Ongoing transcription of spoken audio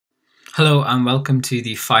Hello and welcome to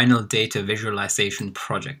the final data visualization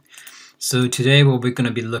project. So today what we're going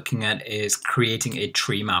to be looking at is creating a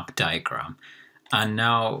tree map diagram. And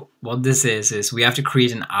now what this is we have to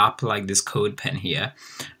create an app like this code pen here.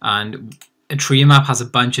 And a tree map has a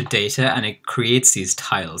bunch of data and it creates these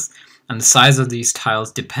tiles. And the size of these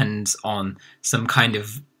tiles depends on some kind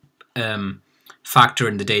of factor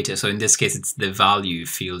in the data. So in this case it's the value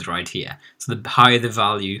field right here. So the higher the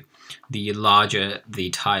value, the larger the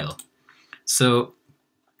tile. So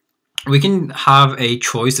we can have a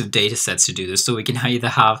choice of data sets to do this. So we can either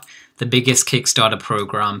have the biggest Kickstarter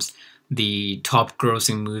programs, the top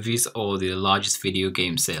grossing movies, or the largest video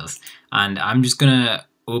game sales. And I'm just going to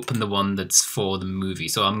open the one that's for the movie.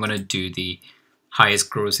 So I'm going to do the highest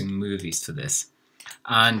grossing movies for this.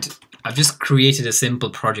 And I've just created a simple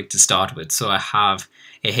project to start with. So I have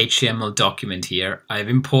a HTML document here. I've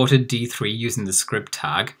imported D3 using the script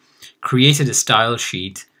tag, created a style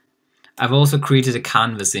sheet. I've also created a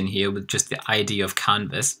canvas in here with just the ID of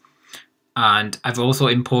canvas, and I've also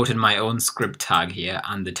imported my own script tag here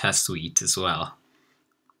and the test suite as well.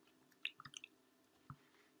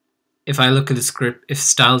 If I look at the script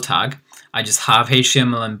style tag, I just have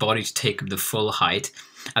HTML and body to take up the full height.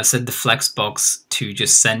 I've set the flex box to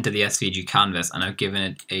just center the SVG canvas, and I've given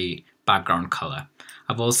it a background color.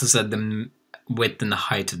 I've also set the width and the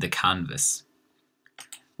height of the canvas.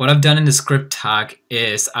 What I've done in the script tag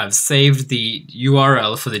is I've saved the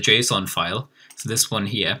URL for the JSON file, so this one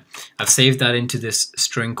here. I've saved that into this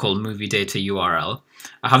string called movie data URL.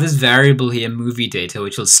 I have this variable here, movie data,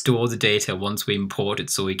 which will store the data once we import it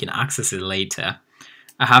so we can access it later.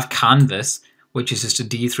 I have canvas, which is just a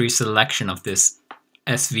D3 selection of this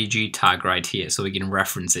SVG tag right here, so we can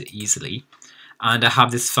reference it easily. And I have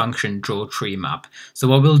this function draw tree map. So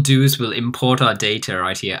what we'll do is we'll import our data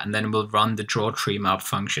right here, and then we'll run the draw tree map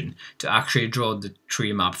function to actually draw the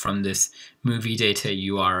tree map from this movie data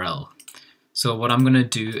URL. So what I'm going to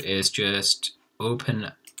do is just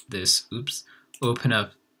open this, open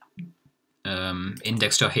up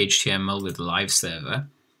index.html with live server.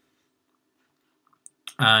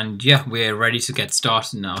 And yeah, we're ready to get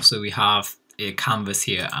started now. So we have a canvas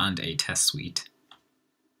here and a test suite.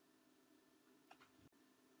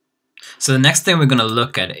 So the next thing we're going to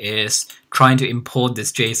look at is trying to import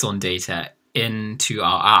this JSON data into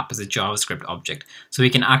our app as a JavaScript object, so we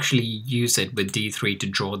can actually use it with D3 to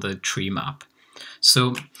draw the tree map.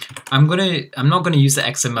 So I'm not going to use the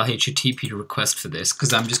XML HTTP request for this,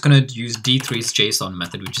 because I'm just going to use D3's JSON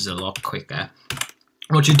method, which is a lot quicker.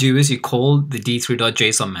 What you do is you call the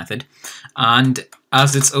d3.json method, and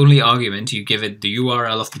as its only argument, you give it the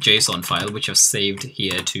URL of the JSON file, which I've saved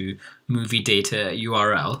here to movie data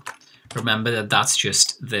URL. Remember that that's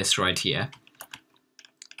just this right here.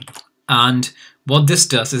 And what this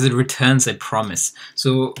does is it returns a promise.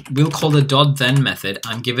 So we'll call the .then method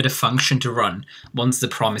and give it a function to run once the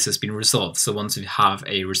promise has been resolved. So once we have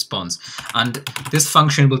a response. And this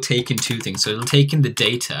function will take in two things. So it'll take in the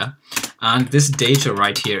data, and this data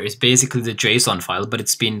right here is basically the JSON file, but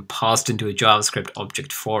it's been passed into a JavaScript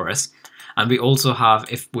object for us. And we also have,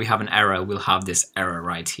 if we have an error, we'll have this error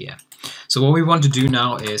right here. So what we want to do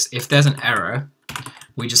now is, if there's an error,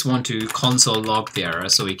 we just want to console log the error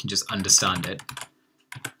so we can just understand it.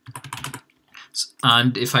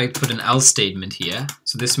 And if I put an else statement here,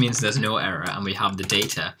 so this means there's no error and we have the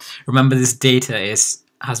data. Remember, this data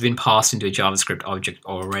has been passed into a JavaScript object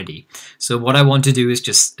already. So what I want to do is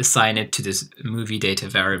just assign it to this movie data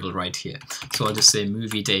variable right here. So I'll just say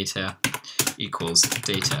movie data equals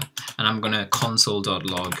data, and I'm going to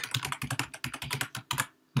console.log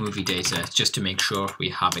movie data just to make sure we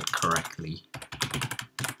have it correctly.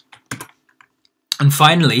 And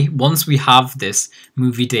finally, once we have this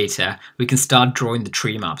movie data, we can start drawing the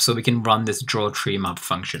tree map. So we can run this draw tree map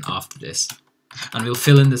function after this, and we'll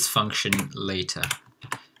fill in this function later.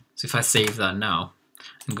 So if I save that now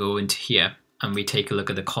and go into here and we take a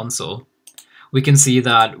look at the console, we can see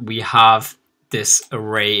that we have this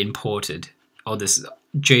array imported, or this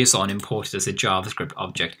JSON imported as a JavaScript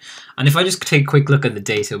object. And if I just take a quick look at the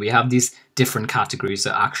data, we have these different categories: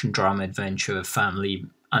 so action, drama, adventure, family,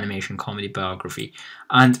 animation, comedy, biography.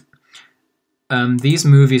 And these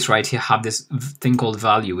movies right here have this thing called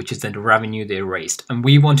value, which is the revenue they raised. And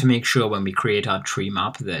we want to make sure when we create our tree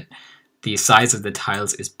map that the size of the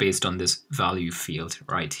tiles is based on this value field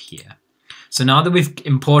right here. So now that we've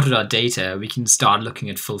imported our data, we can start looking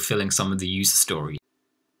at fulfilling some of the user stories.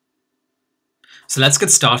 So let's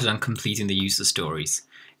get started on completing the user stories.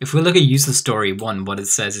 If we look at user story 1, what it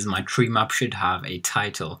says is my tree map should have a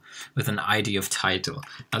title with an ID of title.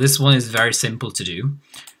 Now this one is very simple to do.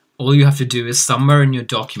 All you have to do is somewhere in your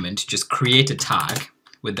document just create a tag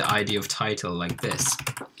with the ID of title like this.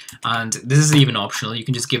 And this is even optional, you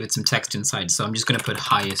can just give it some text inside. So I'm just going to put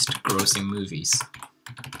highest grossing movies.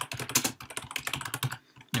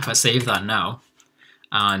 If I save that now,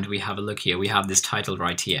 and we have a look here, we have this title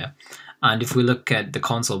right here. And if we look at the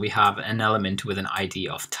console, we have an element with an ID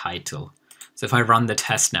of title. So if I run the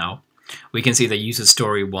test now, we can see that user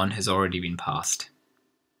story 1 has already been passed.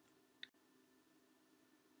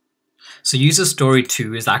 So user story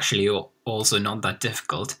 2 is actually also not that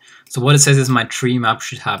difficult. So what it says is my tree map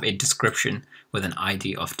should have a description with an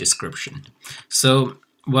ID of description. So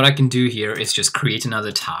what I can do here is just create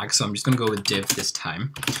another tag. So I'm just going to go with div this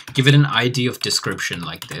time, give it an ID of description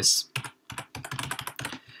like this.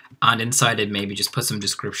 And inside it, maybe just put some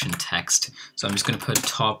description text. So I'm just going to put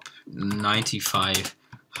top 95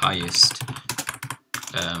 highest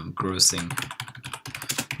grossing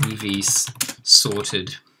movies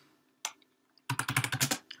sorted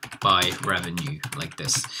by revenue, like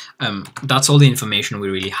this. That's all the information we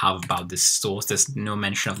really have about this source. There's no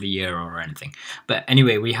mention of the year or anything. But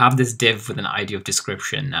anyway, we have this div with an ID of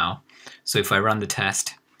description now. So if I run the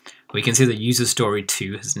test, we can see that user story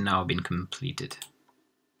 2 has now been completed.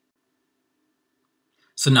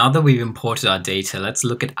 So now that we've imported our data, let's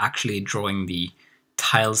look at actually drawing the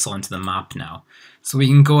tiles onto the map now. So we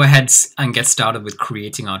can go ahead and get started with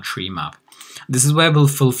creating our tree map. This is where we'll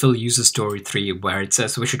fulfill user story 3, where it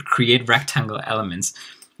says we should create rectangle elements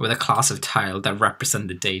with a class of tile that represent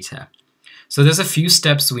the data. So there's a few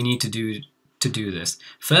steps we need to do this.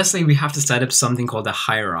 Firstly, we have to set up something called a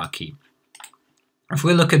hierarchy. If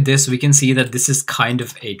we look at this, we can see that this is kind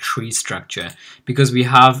of a tree structure because we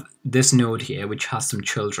have this node here which has some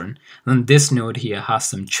children, and this node here has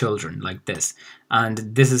some children like this, and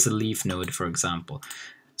this is a leaf node, for example.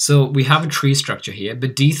 So we have a tree structure here,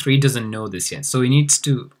 but D3 doesn't know this yet, so it needs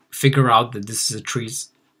to figure out that this is a tree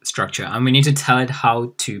structure, and we need to tell it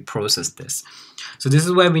how to process this. So this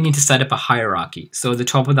is where we need to set up a hierarchy. So the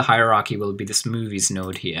top of the hierarchy will be this movies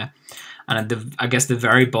node here. And at I guess the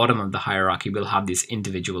very bottom of the hierarchy, we'll have these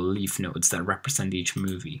individual leaf nodes that represent each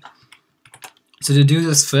movie. So to do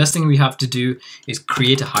this, first thing we have to do is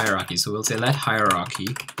create a hierarchy. So we'll say let hierarchy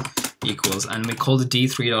equals, and we call the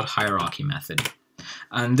d3.hierarchy method.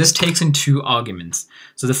 And this takes in 2 arguments.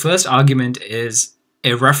 So the first argument is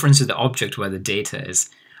a reference to the object where the data is.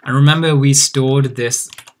 And remember, we stored this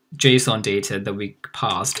JSON data that we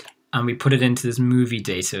passed, and we put it into this movie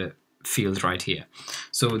data field right here.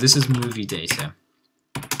 So this is movie data.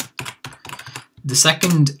 The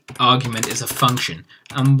second argument is a function,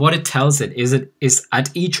 and what it tells it is at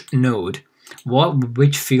each node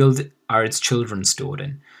which field are its children stored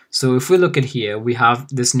in. So if we look at here, we have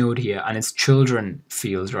this node here, and its children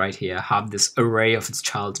fields right here have this array of its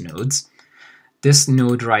child nodes. This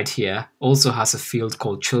node right here also has a field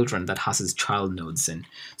called children that has its child nodes in.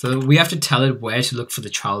 So we have to tell it where to look for the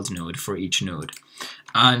child node for each node.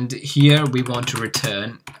 And here we want to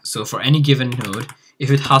return, so for any given node, if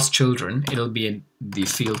it has children, it'll be in the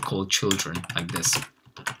field called children, like this.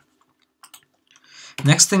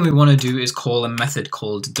 Next thing we want to do is call a method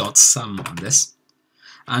called .sum on this.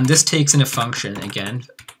 And this takes in a function, again,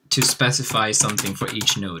 to specify something for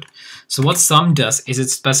each node. So what sum does is it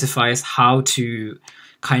specifies how to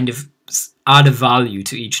kind of add a value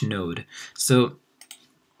to each node. So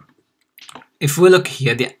if we look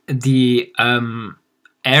here, the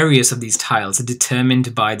areas of these tiles are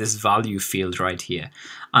determined by this value field right here.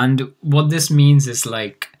 And what this means is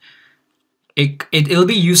like it'll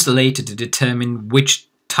be used later to determine which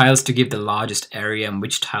tiles to give the largest area and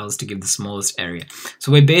which tiles to give the smallest area.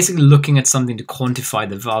 So we're basically looking at something to quantify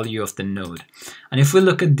the value of the node. And if we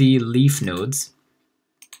look at the leaf nodes,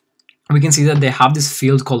 we can see that they have this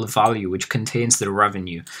field called value, which contains the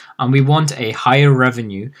revenue. And we want a higher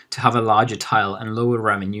revenue to have a larger tile and lower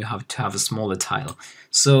revenue to have a smaller tile.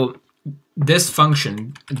 So this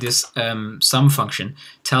function, this sum function,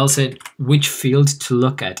 tells it which field to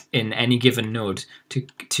look at in any given node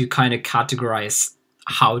to kind of categorize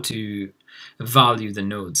how to value the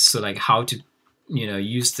nodes. So like how to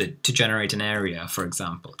use it to generate an area, for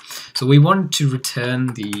example. So we want to return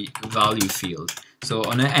the value field. So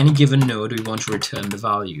on any given node, we want to return the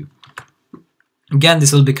value. Again,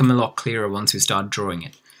 this will become a lot clearer once we start drawing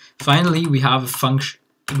it. Finally, we have a function.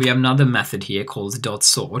 We have another method here called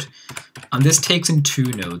 .sort, and this takes in 2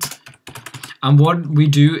 nodes. And what we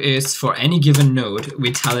do is for any given node,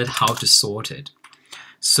 we tell it how to sort it.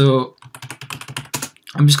 So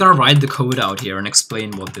I'm just going to write the code out here and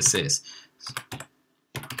explain what this is.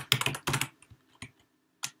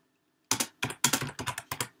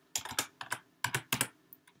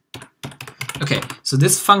 Okay, so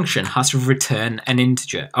this function has to return an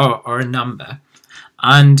integer or a number,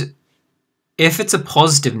 And if it's a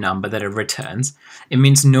positive number that it returns, it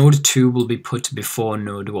means node 2 will be put before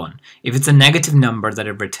node 1. If it's a negative number that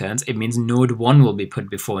it returns, it means node 1 will be put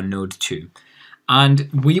before node 2. And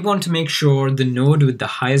we want to make sure the node with the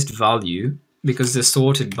highest value, because they're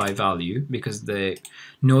sorted by value, because the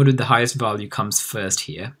node with the highest value comes first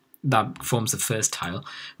here, that forms the first tile.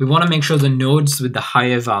 We want to make sure the nodes with the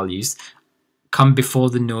higher values come before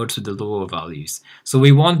the nodes with the lower values. So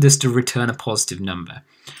we want this to return a positive number.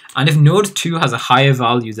 And if node 2 has a higher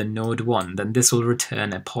value than node 1, then this will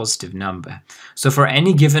return a positive number. So for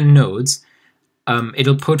any given nodes,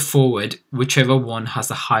 it'll put forward whichever one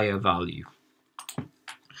has a higher value.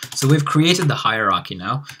 So we've created the hierarchy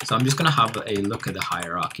now. So I'm just going to have a look at the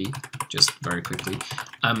hierarchy just very quickly.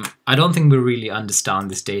 I don't think we really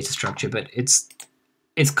understand this data structure, but it's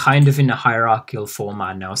kind of in a hierarchical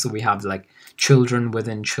format now. So we have like children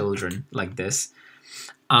within children like this.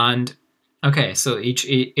 And okay, so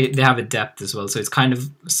they have a depth as well. So it's kind of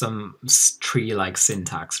some tree-like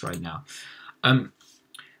syntax right now.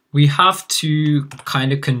 We have to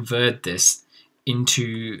kind of convert this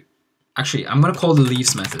into... Actually, I'm going to call the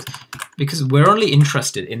leaves method because we're only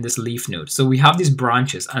interested in this leaf node. So we have these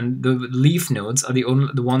branches, and the leaf nodes are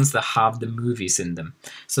the ones that have the movies in them.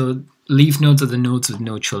 So leaf nodes are the nodes with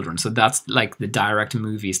no children. So that's like the direct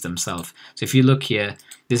movies themselves. So if you look here,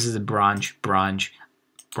 this is a branch, branch,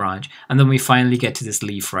 branch, and then we finally get to this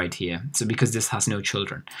leaf right here. So because this has no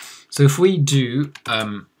children. So if we do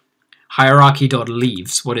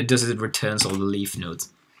hierarchy.leaves, what it does is it returns all the leaf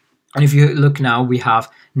nodes. And if you look now, we have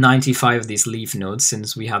 95 of these leaf nodes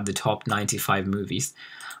since we have the top 95 movies,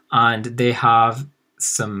 and they have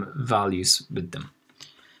some values with them.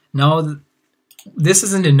 Now, this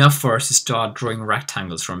isn't enough for us to start drawing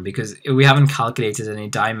rectangles from because we haven't calculated any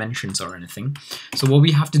dimensions or anything. So what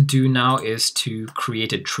we have to do now is to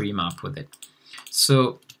create a tree map with it.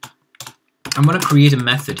 So I'm going to create a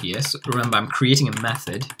method here. So remember, I'm creating a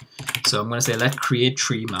method. So I'm going to say let create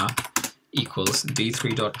tree map equals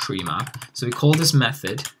d3.treemap. So we call this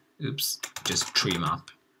method, just treemap.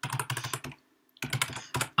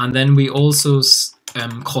 And then we also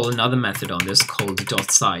call another method on this called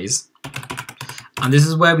 .size. And this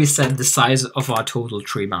is where we set the size of our total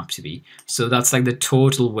tree map to be. So that's like the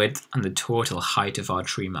total width and the total height of our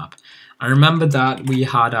tree map. And remember that we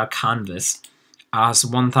had our canvas as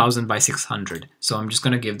 1000 by 600. So I'm just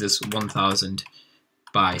going to give this 1000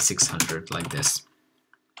 by 600 like this.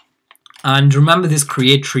 And remember, this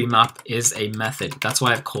create tree map is a method. That's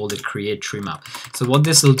why I've called it create tree map. So what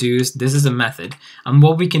this will do is this is a method. And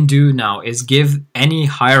what we can do now is give any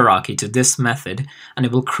hierarchy to this method, and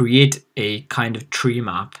it will create a kind of tree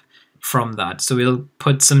map from that. So it'll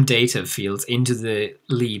put some data fields into the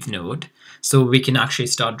leaf node so we can actually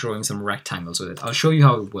start drawing some rectangles with it. I'll show you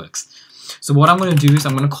how it works. So what I'm going to do is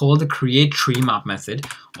I'm going to call the create tree map method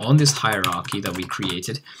on this hierarchy that we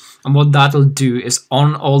created. And what that'll do is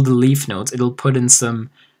on all the leaf nodes, it'll put in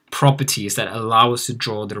some properties that allow us to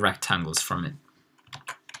draw the rectangles from it.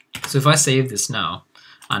 So if I save this now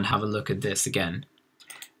and have a look at this again,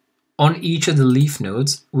 on each of the leaf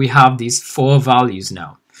nodes, we have these 4 values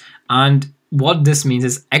now. And what this means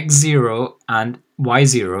is x0 and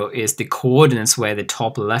y0 is the coordinates where the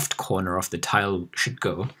top left corner of the tile should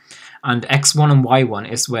go. And x1 and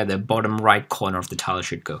y1 is where the bottom right corner of the tile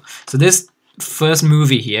should go. So this first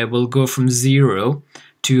movie here will go from 0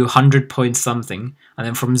 to 100 point something, and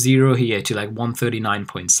then from 0 here to like 139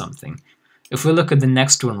 point something. If we look at the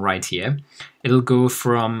next one right here, it'll go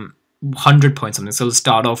from 100 point something, so it'll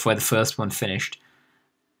start off where the first one finished.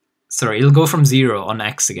 Sorry, it'll go from 0 on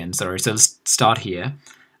x again, sorry, so it'll start here,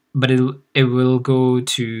 but it will go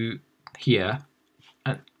to here.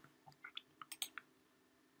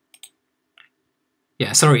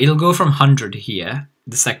 Yeah, sorry, it'll go from 100 here,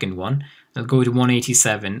 the second one. It'll go to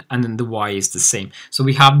 187, and then the y is the same. So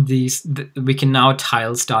we have these, we can now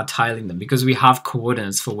start tiling them because we have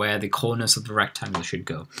coordinates for where the corners of the rectangle should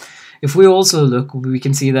go. If we also look, we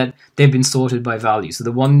can see that they've been sorted by value. So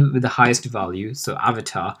the one with the highest value, so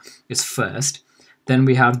Avatar, is first. Then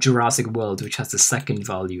we have Jurassic World, which has the second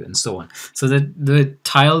value, and so on. So the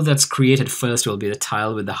tile that's created first will be the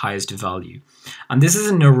tile with the highest value. And this is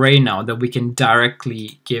an array now that we can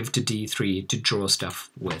directly give to D3 to draw stuff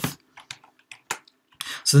with.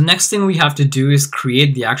 So the next thing we have to do is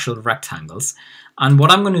create the actual rectangles. And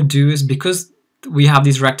what I'm going to do is, because we have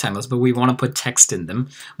these rectangles, but we want to put text in them,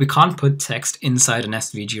 we can't put text inside an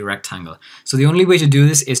SVG rectangle. So the only way to do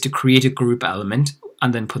this is to create a group element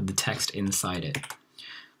and then put the text inside it.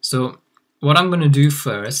 So what I'm going to do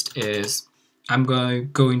first is I'm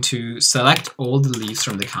going to select all the leaves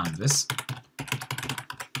from the canvas.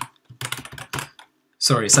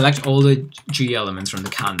 select all the G elements from the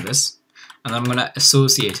canvas, and I'm going to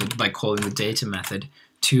associate it by calling the data method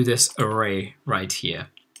to this array right here.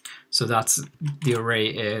 So that's the array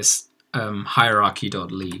is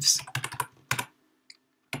hierarchy.leaves.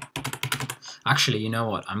 Actually, you know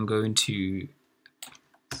what? I'm going to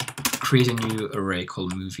create a new array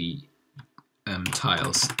called movie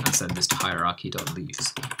tiles and set this to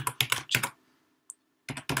hierarchy.leaves.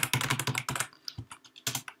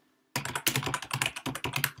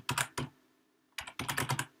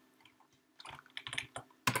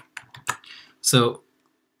 So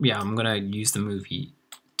yeah, I'm gonna use the movie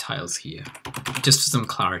tiles here just for some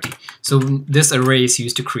clarity. So this array is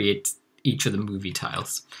used to create each of the movie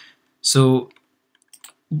tiles. So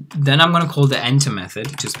then I'm going to call the enter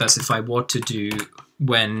method to specify what to do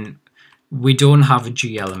when we don't have a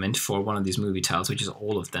G element for one of these movie tiles, which is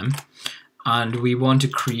all of them, and we want to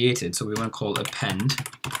create it. So we want to call append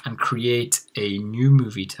and create a new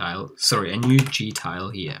movie tile, sorry, a new G tile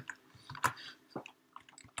here.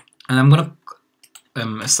 And I'm going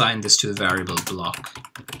to assign this to the variable block.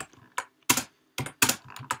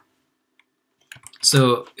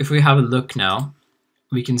 So if we have a look now,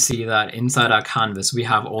 we can see that inside our canvas we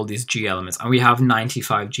have all these G elements, and we have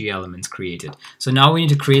 95 G elements created. So now we need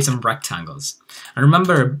to create some rectangles. And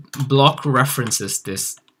remember, block references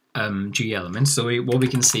this G element. So what we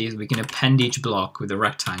can see is we can append each block with a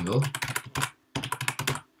rectangle,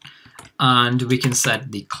 and we can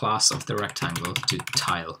set the class of the rectangle to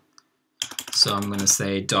tile. So I'm going to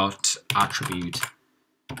say dot attribute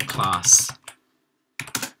class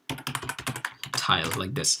tile,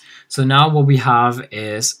 like this. So now what we have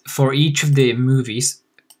is, for each of the movies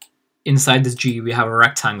inside this G, we have a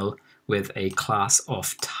rectangle with a class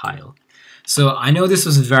of tile. So I know this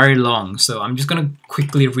was very long, so I'm just going to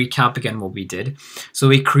quickly recap again what we did. So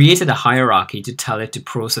we created a hierarchy to tell it to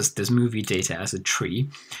process this movie data as a tree.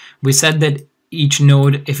 We said that each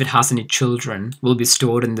node, if it has any children, will be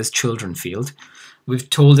stored in this children field. We've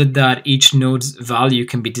told it that each node's value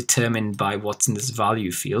can be determined by what's in this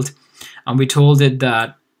value field. And we told it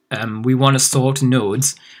that we want to sort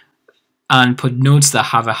nodes and put nodes that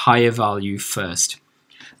have a higher value first.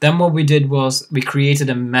 Then what we did was we created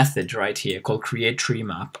a method right here called create tree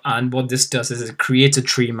map. And what this does is it creates a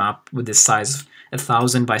tree map with the size of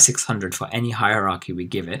 1000 by 600 for any hierarchy we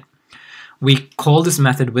give it. We call this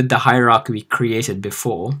method with the hierarchy we created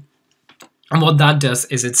before. And what that does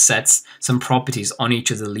is it sets some properties on each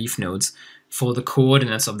of the leaf nodes for the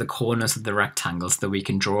coordinates of the corners of the rectangles that we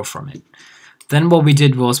can draw from it. Then what we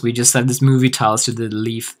did was we just set this movie tiles to the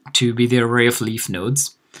leaf to be the array of leaf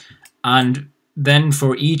nodes. And then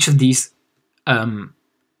for each of these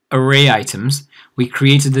array items, we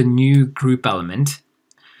created a new group element.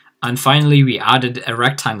 And finally, we added a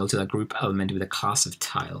rectangle to that group element with a class of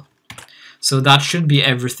tile. So that should be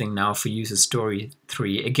everything now for user story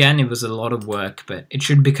 3. Again, it was a lot of work, but it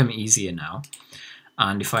should become easier now.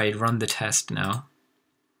 And if I run the test now,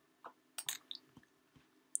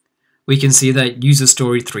 we can see that user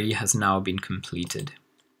story 3 has now been completed.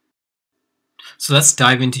 So let's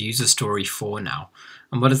dive into user story 4 now.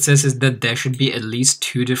 And what it says is that there should be at least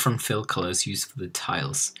 2 different fill colors used for the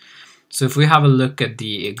tiles. So if we have a look at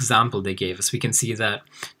the example they gave us, we can see that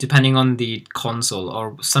depending on the console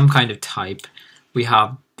or some kind of type, we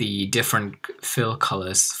have the different fill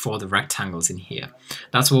colors for the rectangles in here.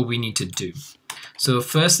 That's what we need to do. So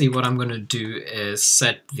firstly, what I'm going to do is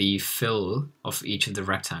set the fill of each of the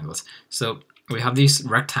rectangles. So we have these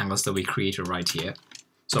rectangles that we created right here.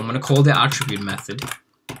 So I'm going to call the attribute method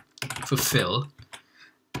for fill.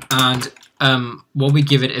 And what we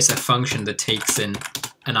give it is a function that takes in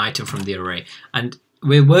an item from the array. And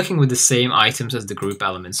we're working with the same items as the group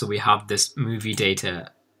element. So we have this movie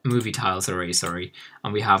tiles array,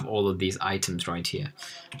 and we have all of these items right here.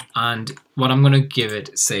 And what I'm going to give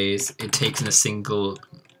it says it takes in a single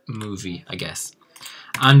movie, I guess.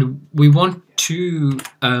 And we want to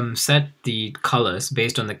set the colors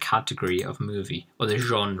based on the category of movie or the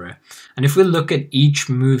genre. And if we look at each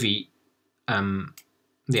movie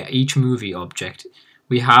object,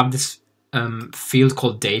 we have this field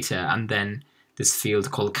called data and then this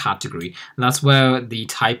field called category. And that's where the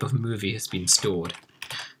type of movie has been stored.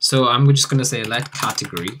 So I'm just going to say let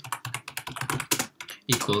category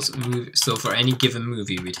equals movie. So for any given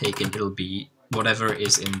movie we take in, it'll be whatever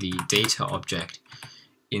is in the data object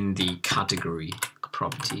in the category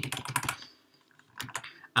property.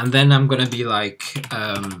 And then I'm going to be like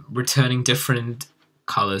returning different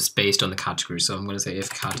colors based on the category. So I'm going to say if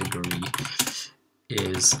category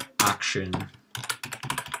is action,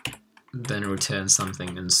 then return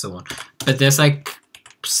something and so on. But there's like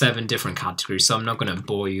 7 different categories, so I'm not going to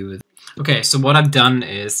bore you with. Okay, so what I've done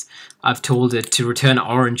is I've told it to return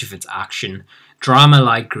orange if it's action, drama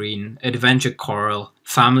light green, adventure coral,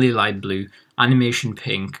 family light blue, animation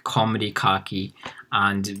pink, comedy khaki,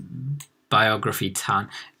 and biography tan.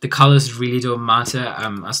 The colors really don't matter.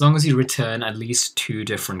 As long as you return at least 2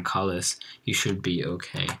 different colors, you should be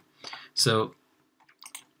okay. So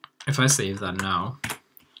if I save that now,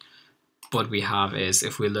 what we have is,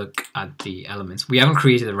 if we look at the elements, we haven't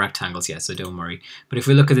created the rectangles yet, so don't worry. But if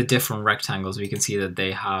we look at the different rectangles, we can see that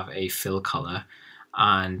they have a fill color.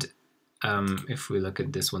 And if we look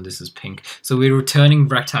at this one, this is pink. So we're returning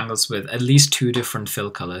rectangles with at least 2 different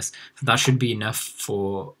fill colors. So that should be enough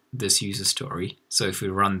for this user story. So if we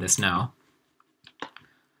run this now,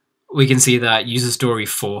 we can see that user story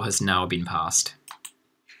 4 has now been passed.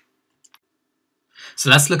 So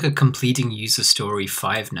let's look at completing user story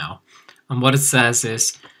 5 now. And what it says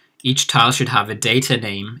is each tile should have a data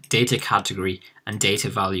name, data category, and data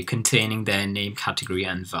value containing their name, category,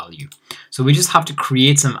 and value. So we just have to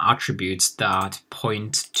create some attributes that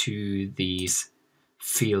point to these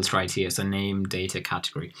fields right here. So name, data,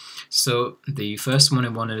 category. So the first one I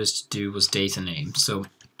wanted us to do was data name. So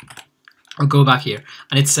I'll go back here,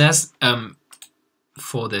 and it says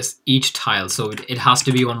for this, each tile, so it has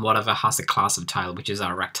to be on whatever has a class of tile, which is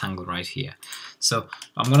our rectangle right here. So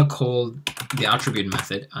I'm going to call the attribute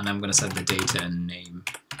method, and I'm going to set the data and name,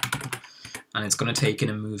 and it's going to take in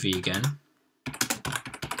a movie again.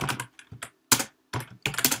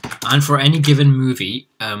 And for any given movie,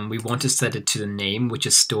 we want to set it to the name, which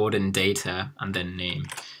is stored in data, and then name.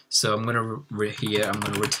 So I'm going to I'm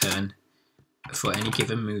going to return for any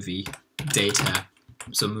given movie data.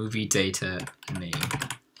 So movie data name.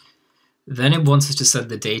 Then it wants us to set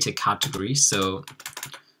the data category. So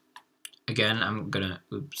again, I'm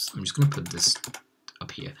just gonna put this up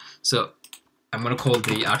here. So I'm gonna call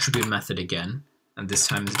the attribute method again, and this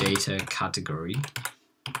time it's data category.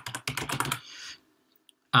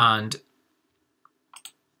 And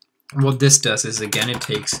what this does is, again, it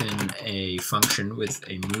takes in a function with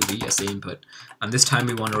a movie as the input, and this time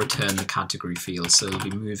we want to return the category field. So it'll be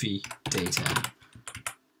movie data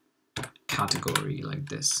category, like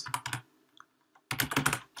this,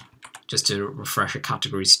 just to refresh a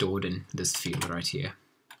category stored in this field right here.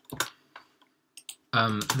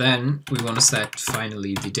 Then we want to set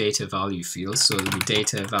finally the data value field, so it'll be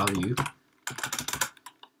data value,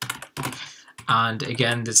 and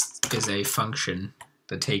again this is a function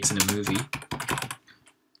that takes in a movie,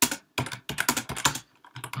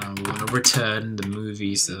 and we want to return the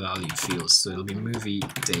movie's value field, so it'll be movie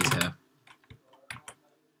data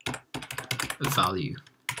value.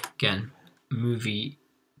 Again, movie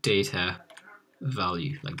data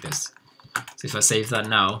value, like this. So if I save that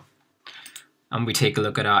now and we take a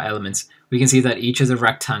look at our elements, we can see that each of the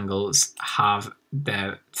rectangles have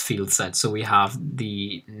their field set. So we have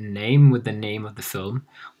the name with the name of the film,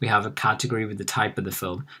 we have a category with the type of the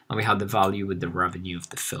film, and we have the value with the revenue of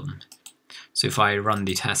the film. So if I run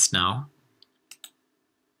the test now,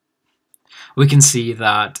 we can see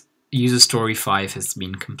that user story 5 has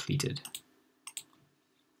been completed.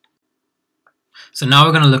 So now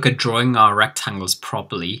we're going to look at drawing our rectangles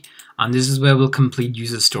properly, and this is where we'll complete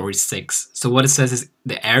user story 6. So what it says is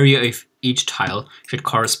the area of each tile should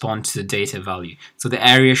correspond to the data value. So the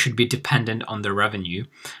area should be dependent on the revenue,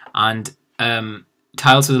 and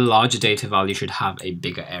tiles with a larger data value should have a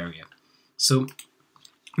bigger area. So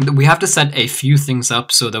we have to set a few things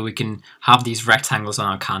up so that we can have these rectangles on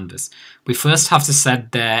our canvas. We first have to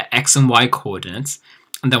set their x and y coordinates,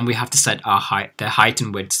 and then we have to set our their height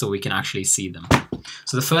and width so we can actually see them.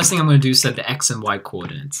 So the first thing I'm going to do is set the x and y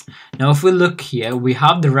coordinates. Now if we look here, we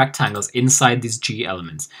have the rectangles inside these G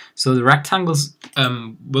elements. So the rectangles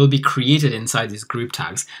will be created inside these group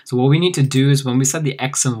tags. So what we need to do is, when we set the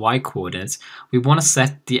x and y coordinates, we want to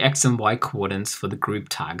set the x and y coordinates for the group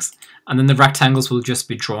tags, and then the rectangles will just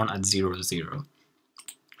be drawn at 0, 0.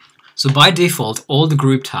 So by default, all the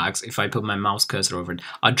group tags, if I put my mouse cursor over it,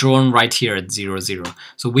 are drawn right here at 0, 0.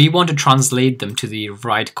 So we want to translate them to the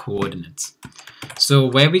right coordinates. So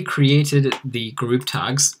where we created the group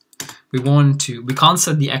tags, we can't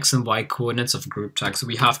set the x and y coordinates of group tags, so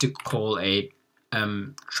we have to call a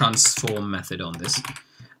transform method on this.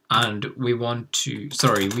 And we have to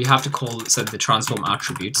set the transform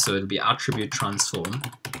attribute, so it'll be attribute transform.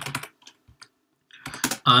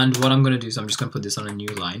 And what I'm going to do is, I'm just going to put this on a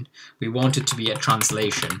new line. We want it to be a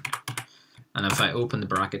translation. And if I open the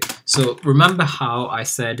bracket, so remember how I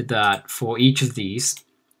said that for each of these,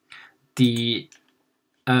 the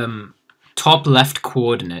top left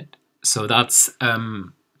coordinate, so that's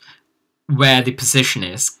where the position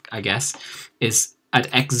is, I guess, is at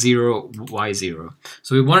x0, y0.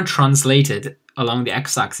 So we want to translate it along the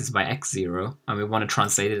x-axis by x0, and we want to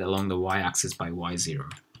translate it along the y-axis by y0.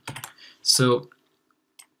 So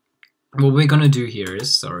what we're going to do here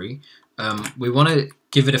is, we want to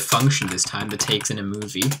give it a function this time that takes in a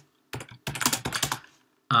movie,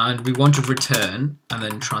 and we want to return and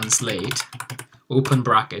then translate, open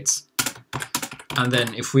brackets, and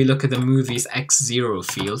then if we look at the movie's x0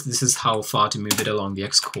 field, this is how far to move it along the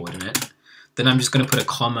x-coordinate. Then I'm just going to put a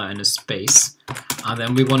comma and a space, and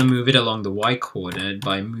then we want to move it along the y-coordinate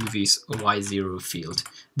by movie's y0 field.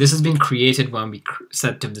 This has been created when we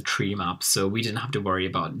set up the tree map, so we didn't have to worry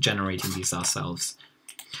about generating these ourselves.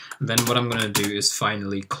 And then what I'm going to do is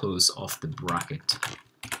finally close off the bracket.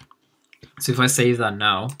 So if I save that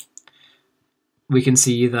now, we can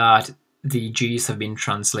see that the G's have been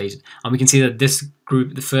translated, and we can see that this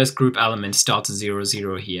group, the first group element, starts at 0,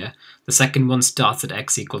 0 here. The second one starts at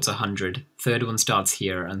x equals 100. Third one starts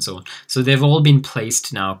here, and so on. So they've all been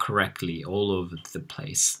placed now correctly all over the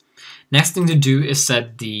place. Next thing to do is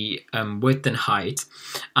set the width and height,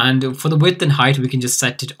 and for the width and height we can just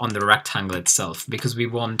set it on the rectangle itself, because we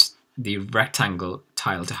want the rectangle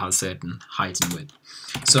tile to have a certain height and width.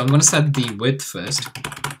 So I'm going to set the width first.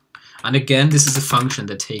 And again, this is a function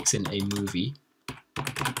that takes in a movie.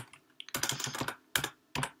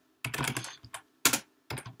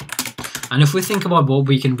 And if we think about what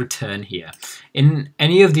we can return here, in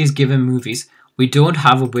any of these given movies, we don't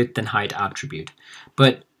have a width and height attribute.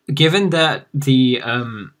 But given that the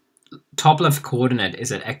top left coordinate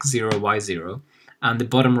is at x0, y0, and the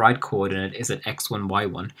bottom right coordinate is at x1,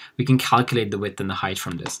 y1, we can calculate the width and the height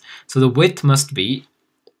from this. So the width must be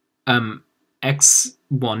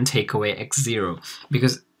x1 take away x0,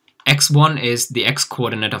 because x1 is the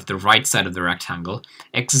x-coordinate of the right side of the rectangle,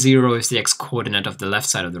 x0 is the x-coordinate of the left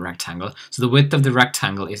side of the rectangle, so the width of the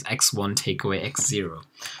rectangle is x1 take away x0.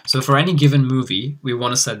 So for any given movie, we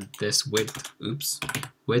want to set this width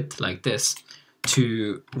like this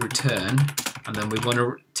to return, and then we want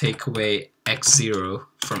to take away x0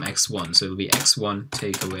 from x1, so it will be x1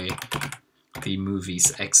 take away the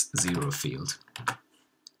movie's x0 field.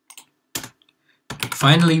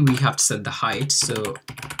 Finally, we have to set the height, so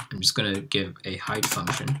I'm just going to give a height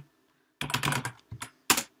function.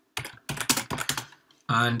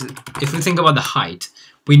 And if we think about the height,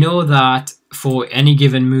 we know that for any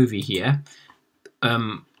given movie here,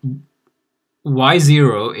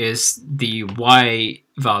 y0 is the y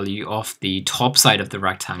value of the top side of the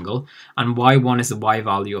rectangle, and y1 is the y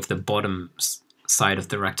value of the bottom side of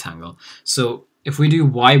the rectangle. So if we do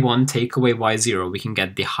y1 take away y0, we can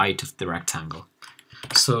get the height of the rectangle.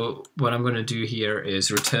 So what I'm going to do here is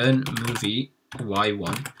return movie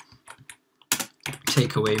y1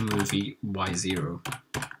 take away movie y0,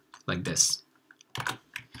 like this.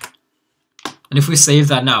 And if we save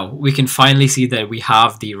that now, we can finally see that we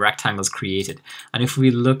have the rectangles created. And if we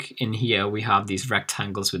look in here, we have these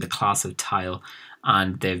rectangles with the class of tile,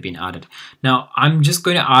 and they've been added. Now, I'm just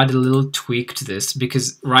going to add a little tweak to this,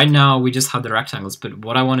 because right now we just have the rectangles, but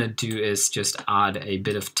what I want to do is just add a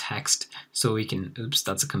bit of text so we can, oops,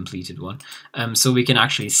 that's a completed one, so we can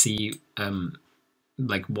actually see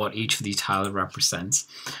like what each of these tiles represents.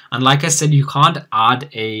 And like I said, you can't add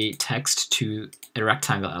a text to a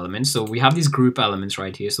rectangle element, so we have these group elements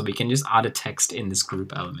right here, so we can just add a text in this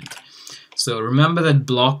group element. So remember that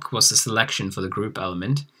block was the selection for the group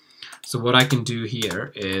element. So what I can do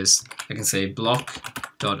here is I can say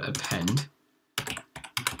block.append,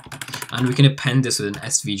 and we can append this with an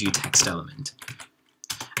SVG text element.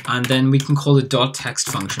 And then we can call the .text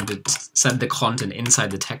function to set the content inside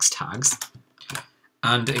the text tags.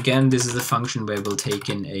 And again, this is a function where we'll take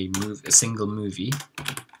in a single movie.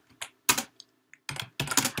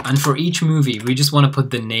 And for each movie, we just want to put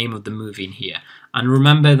the name of the movie in here. And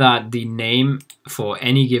remember that the name for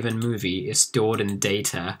any given movie is stored in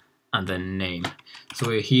data and then name. So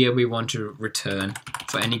here we want to return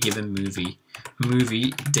for any given movie,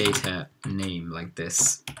 movie data name, like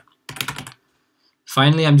this.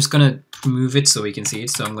 Finally, I'm just going to move it so we can see it.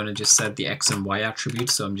 So I'm going to just set the x and y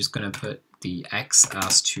attributes. So I'm just going to put the x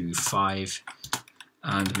as to 5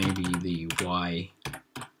 and maybe the y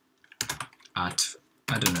at,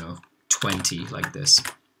 I don't know, 20, like this.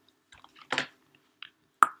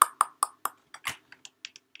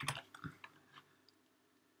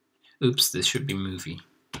 Oops, this should be movie.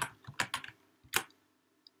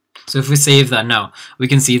 So if we save that now, we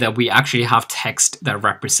can see that we actually have text that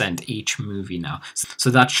represent each movie now. So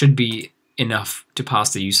that should be enough to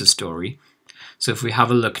pass the user story. So if we have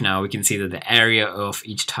a look now, we can see that the area of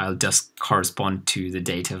each tile does correspond to the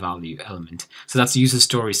data value element. So that's user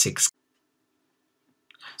story 6.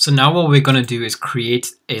 So now what we're going to do is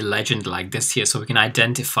create a legend like this here so we can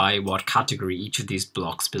identify what category each of these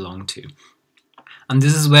blocks belong to. And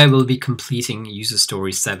this is where we'll be completing user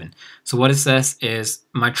story 7. So what it says is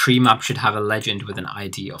my tree map should have a legend with an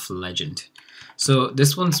ID of legend. So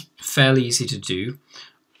this one's fairly easy to do.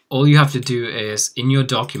 All you have to do is in your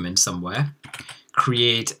document somewhere,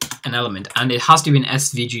 create an element, and it has to be an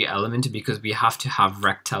SVG element because we have to have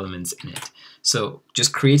rect elements in it. So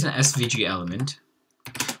just create an SVG element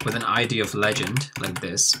with an ID of legend like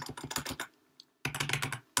this.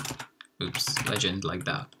 Oops, legend like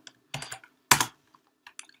that.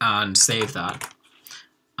 And save that.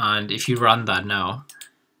 And if you run that now,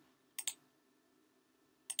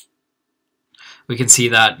 we can see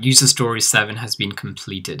that user story 7 has been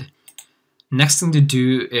completed. Next thing to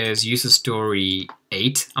do is user story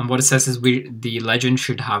 8, and what it says is the legend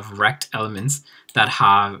should have rect elements that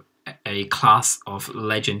have a class of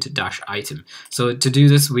legend-item. So to do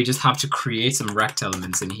this, we just have to create some rect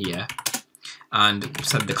elements in here and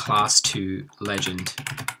set the class to legend-item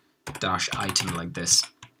like this.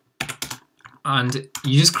 And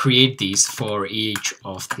you just create these for each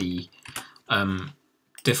of the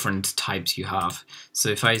different types you have. So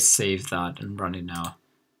if I save that and run it now,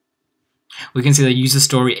 we can see that user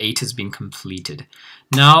story 8 has been completed.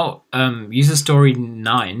 Now, user story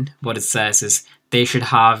 9, what it says is they should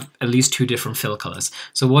have at least 2 different fill colors.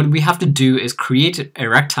 So what we have to do is create a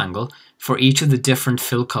rectangle for each of the different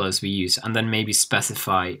fill colors we use, and then maybe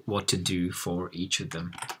specify what to do for each of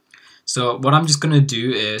them. So what I'm just going to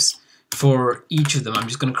do is, for each of them, I'm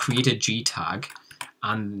just going to create a G tag,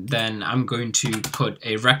 and then I'm going to put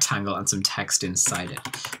a rectangle and some text inside it.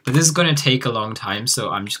 But this is going to take a long time, so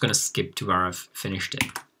I'm just going to skip to where I've finished it.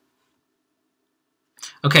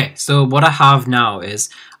 Okay, so what I have now is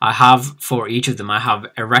I have for each of them, I have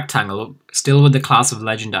a rectangle still with the class of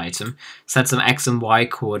legend item, set some X and Y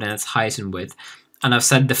coordinates, height and width, and I've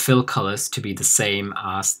set the fill colors to be the same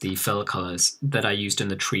as the fill colors that I used in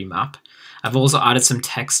the tree map. I've also added some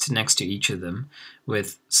text next to each of them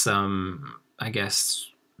with some, I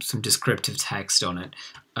guess, some descriptive text on it.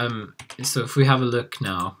 So if we have a look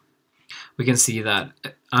now, we can see that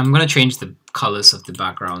I'm going to change the colors of the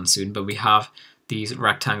background soon, but we have these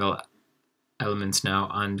rectangle elements now,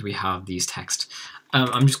 and we have these text.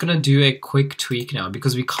 I'm just going to do a quick tweak now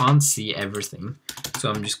because we can't see everything.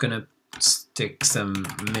 So I'm just going to stick some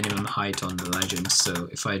minimum height on the legend. So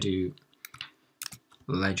if I do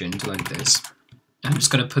legend like this, I'm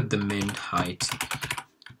just going to put the min height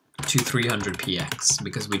to 300px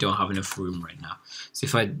because we don't have enough room right now. So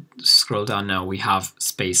if I scroll down now, we have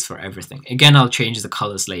space for everything. Again, I'll change the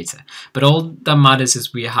colors later, but all that matters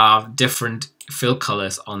is we have different fill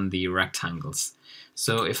colors on the rectangles.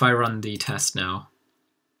 So if I run the test now,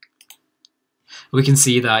 we can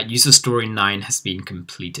see that user story 9 has been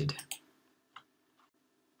completed.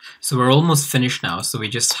 So we're almost finished now, so we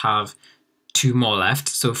just have 2 more left.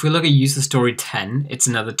 So if we look at user story 10, it's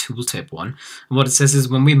another tooltip one. And what it says is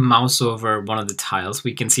when we mouse over one of the tiles,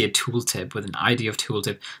 we can see a tooltip with an ID of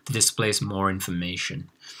tooltip that displays more information.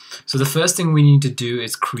 So the first thing we need to do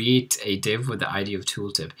is create a div with the ID of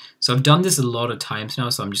tooltip. So I've done this a lot of times now,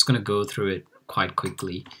 so I'm just going to go through it quite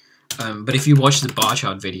quickly. But if you watch the bar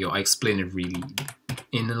chart video, I explain it really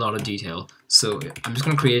in a lot of detail. So I'm just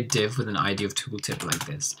going to create a div with an ID of tooltip like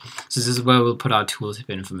this. So this is where we'll put our tooltip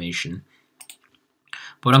information.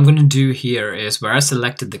 What I'm going to do here is where I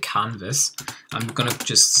selected the canvas, I'm going to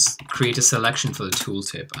just create a selection for the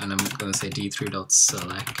tooltip, and I'm going to say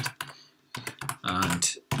d3.select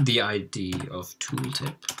and the ID of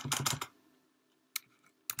tooltip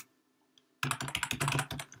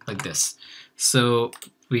like this. So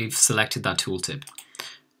we've selected that tooltip.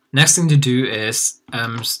 Next thing to do is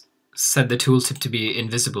set the tooltip to be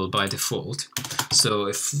invisible by default. So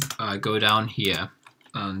if I go down here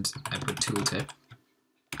and I put tooltip,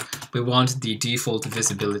 we want the default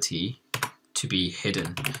visibility to be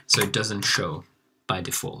hidden, so it doesn't show by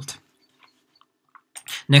default.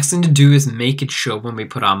 Next thing to do is make it show when we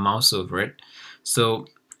put our mouse over it. So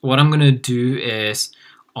what I'm going to do is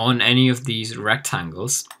on any of these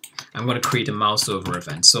rectangles, I'm going to create a mouse over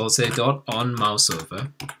event. So I'll say dot on mouse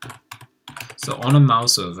over. So on a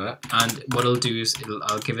mouse over, and what I'll do is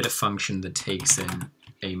I'll give it a function that takes in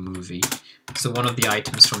a movie. So one of the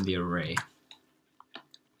items from the array.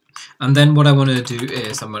 And then what I want to do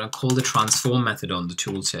is I'm going to call the transform method on the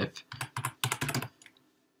tooltip.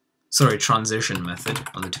 Sorry, transition method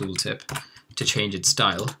on the tooltip to change its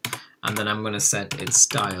style. And then I'm going to set its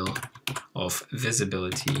style of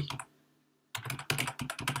visibility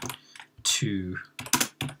to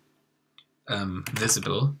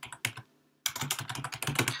visible.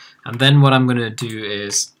 And then what I'm going to do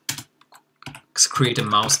is create a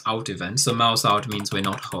mouse out event. So mouse out means we're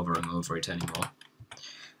not hovering over it anymore.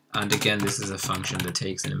 And again, this is a function that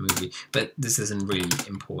takes in a movie, but this isn't really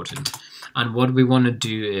important. And what we want to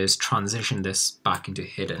do is transition this back into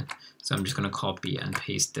hidden. So I'm just going to copy and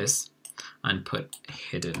paste this and put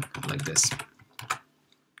hidden like this.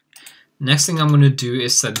 Next thing I'm going to do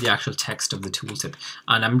is set the actual text of the tooltip.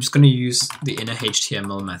 And I'm just going to use the inner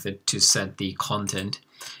HTML method to set the content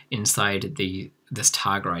inside this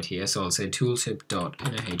tag right here. So I'll say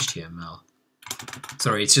tooltip.innerHTML.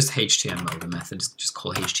 Sorry, it's just HTML. The method is just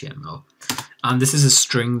called HTML. And this is a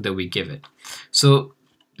string that we give it. So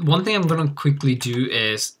one thing I'm going to quickly do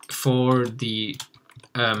is for the,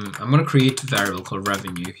 I'm going to create a variable called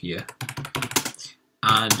revenue here.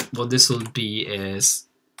 And what this will be is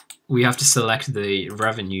we have to select the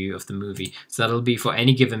revenue of the movie. So that'll be for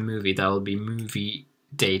any given movie, that'll be movie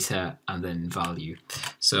data and then value.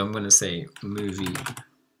 So I'm going to say movie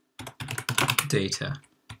data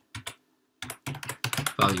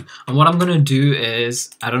value. And what I'm going to do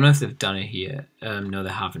is, I don't know if they've done it here. No, they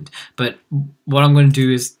haven't. But what I'm going to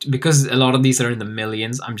do is, because a lot of these are in the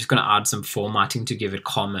millions, I'm just going to add some formatting to give it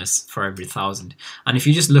commas for every 1,000. And if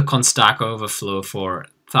you just look on Stack Overflow for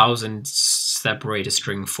 1,000 separated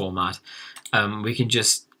string format, we can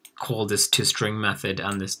just call this toString method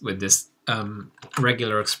and this with this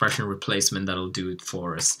regular expression replacement that'll do it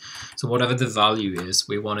for us. So whatever the value is,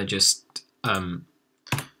 we want to just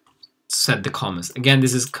set the commas. Again,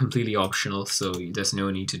 this is completely optional, so there's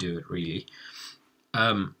no need to do it really.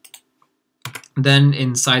 Then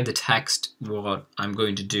inside the text, what I'm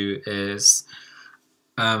going to do is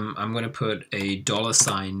I'm going to put a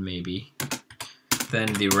 $, maybe,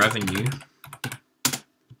 then the revenue,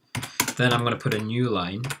 then I'm going to put a new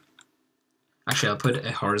line. Actually, I'll put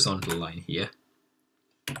a horizontal line here,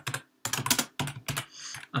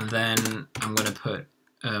 and then I'm going to put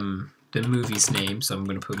the movie's name, so I'm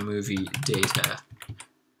going to put movie data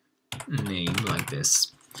name like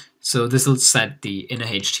this. So this will set the inner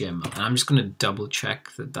HTML, and I'm just going to double check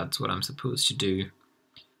that that's what I'm supposed to do.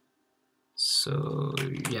 So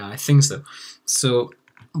yeah, I think so. So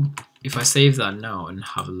if I save that now and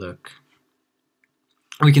have a look,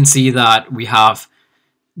 we can see that we have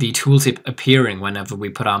the tooltip appearing whenever we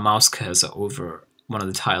put our mouse cursor over one of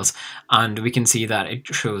the tiles, and we can see that it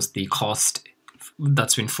shows the cost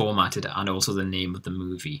that's been formatted and also the name of the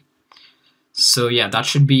movie. So yeah, that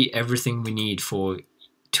should be everything we need for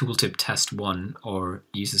tooltip test 1 or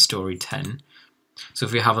user story 10. So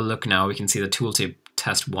if we have a look now, we can see the tooltip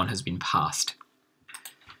test 1 has been passed.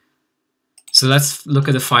 So let's look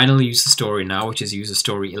at the final user story now, which is user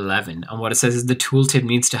story 11. And what it says is the tooltip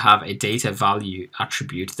needs to have a data value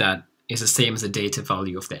attribute that is the same as the data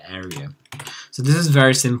value of the area. So this is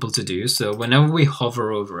very simple to do. So whenever we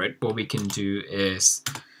hover over it, what we can do is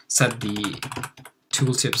set the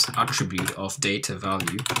tooltip's attribute of data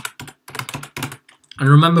value. And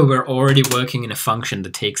remember, we're already working in a function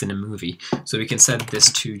that takes in a movie. So we can set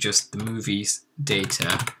this to just the movie's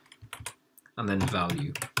data and then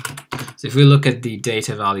value. So if we look at the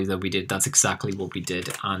data value that we did, that's exactly what we did.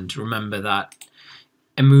 And remember that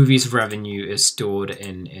a movie's revenue is stored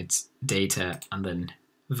in its data and then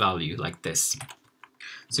value like this.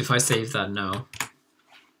 So if I save that now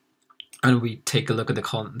and we take a look at the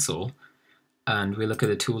console and we look at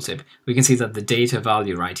the tooltip, we can see that the data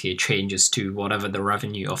value right here changes to whatever the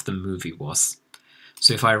revenue of the movie was.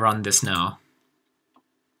 So if I run this now,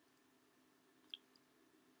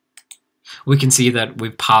 we can see that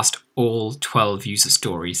we've passed all 12 user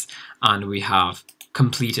stories and we have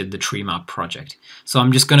completed the Treemap project. So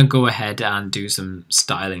I'm just going to go ahead and do some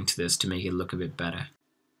styling to this to make it look a bit better.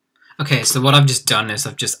 Okay, so what I've just done is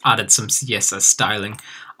I've just added some CSS styling.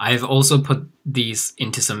 I've also put these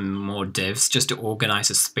into some more divs just to organize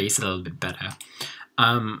the space a little bit better.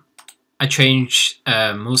 I changed,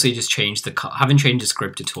 mostly just changed the, haven't changed the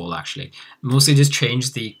script at all actually. Mostly just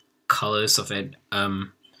changed the colors of it,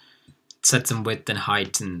 set some width and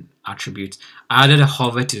height and attributes. I added a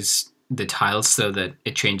hover to the tiles so that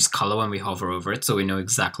it changes color when we hover over it, so we know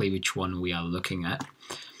exactly which one we are looking at.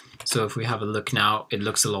 So if we have a look now, it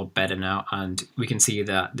looks a lot better now, and we can see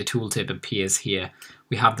that the tooltip appears here.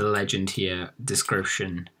 We have the legend here,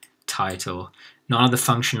 description, title. None of the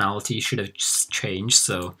functionality should have changed,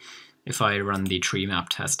 so if I run the Treemap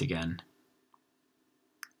test again,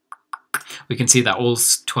 we can see that all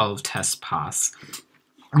 12 tests pass.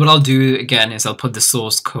 What I'll do again is I'll put the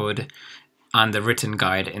source code and the written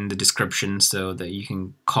guide in the description so that you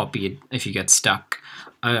can copy it if you get stuck.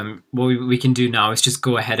 What we can do now is just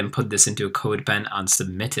go ahead and put this into a code pen and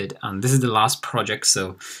submit it. And this is the last project,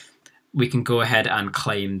 so we can go ahead and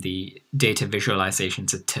claim the data visualization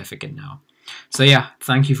certificate now. So yeah,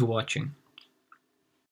 thank you for watching.